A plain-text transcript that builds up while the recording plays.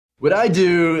What I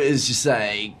do is just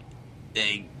like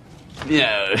you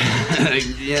know,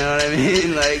 you know what I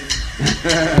mean? Like,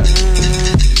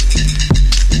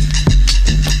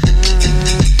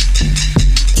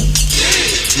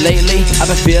 lately, I've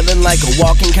been feeling like a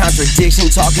walking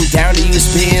contradiction, talking down to you,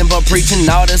 spitting but preaching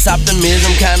all this optimism,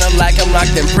 kinda like I'm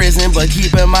locked in prison, but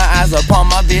keeping my eyes upon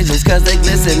my visions, cause they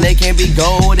glisten, they can't be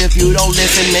gold if you don't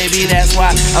listen. Maybe that's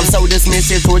why I'm so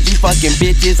dismissive towards you fucking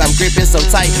bitches. I'm gripping so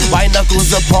tight, white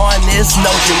knuckles upon this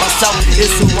notion. My soul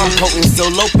is who I'm quoting, so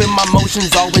loping my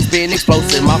motions always been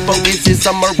explosive. My focus is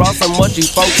somewhere else on what you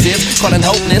folks is calling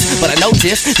hopeless, but I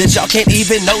notice that y'all can't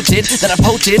even note it, that I'm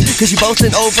poached, cause you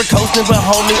boasting over coasting, but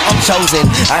homie, I'm chosen.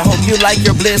 I hope you like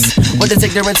your bliss. What does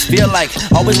ignorance feel like?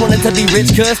 Always wanted to be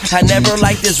rich, cause I never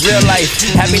liked this real life.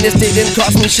 Happiness didn't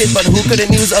cost me shit, but who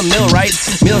couldn't use a meal, right?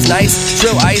 Meal's nice,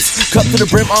 drill ice, cup to the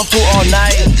brim, I'm full all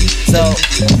night. So,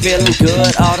 I'm feeling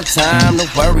good all the time, no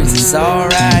worries, it's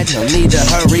alright. No need to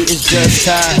hurry, it's just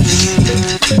time.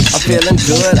 I'm feeling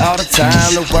good all the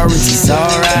time, no worries, it's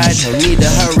alright. No need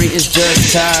to hurry, it's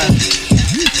just time.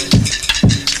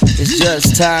 It's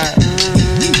just time.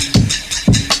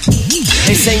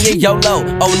 They saying YOLO,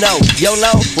 oh no,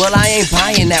 YOLO? Well, I ain't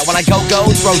buying that. When I go,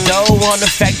 throw dough on the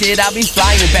fact that I'll be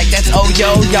flying back. That's oh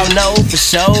yo, y'all know for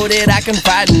sure that I can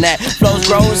fight in that. Flows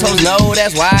grows, hoes know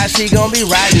that's why she gon' be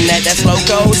riding that. That's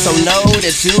loco, so know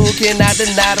that you cannot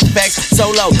deny the facts.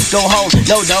 Solo, go home,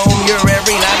 no dome, you're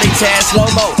every night they task.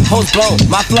 Slow-mo, hoes blown,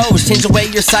 my flows change the way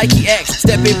your psyche acts.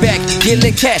 Step it back, get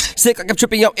lit cash, sick like I'm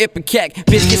tripping on Ipecac.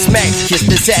 Bitch get smacked, kiss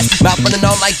this ass, mouth running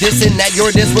on like this and that.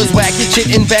 Your diss was whack, shit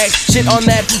in bags, shit on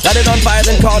that, light it on fire,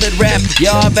 then called it rap.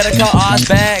 Y'all better call us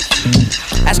back.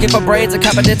 Asking for brains, a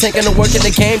competent, taking the work in the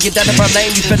game. Get out of our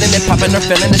lane, you feeling it, popping or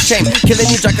feeling the shame. Killing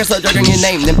you, drunk or slow, drugging your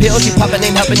name. Them pills you popping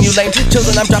ain't helping you lame.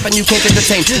 Children I'm dropping, you can't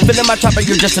entertain. Feeling my chopper,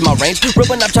 you're just in my range. Real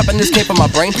when I'm chopping, this came from my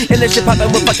brain. And this shit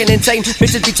popping, we're fucking insane.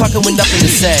 Bitches be talking with nothing to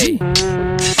say.